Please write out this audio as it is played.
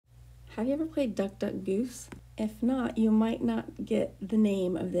Have you ever played Duck Duck Goose? If not, you might not get the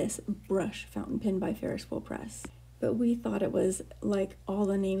name of this brush fountain pen by Ferris Wheel Press. But we thought it was, like all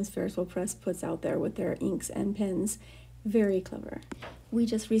the names Ferris Wheel Press puts out there with their inks and pens, very clever. We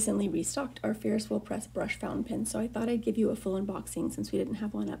just recently restocked our Ferris Wheel Press brush fountain pen, so I thought I'd give you a full unboxing since we didn't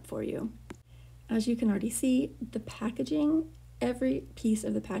have one up for you. As you can already see, the packaging, every piece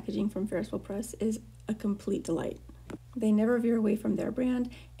of the packaging from Ferris Wheel Press is a complete delight. They never veer away from their brand,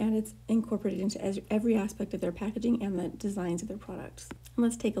 and it's incorporated into every aspect of their packaging and the designs of their products. And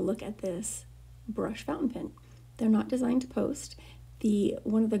let's take a look at this brush fountain pen. They're not designed to post.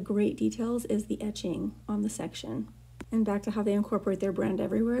 One of the great details is the etching on the section. And back to how they incorporate their brand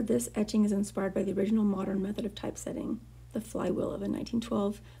everywhere, this etching is inspired by the original modern method of typesetting, the flywheel of a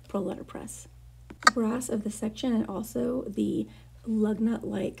 1912 Pearl letterpress. The brass of the section and also the lug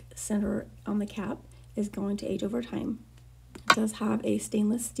nut-like center on the cap is going to age over time. It does have a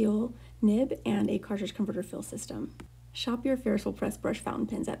stainless steel nib and a cartridge converter fill system. Shop your Ferris Wheel Press brush fountain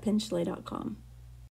pens at penchalet.com.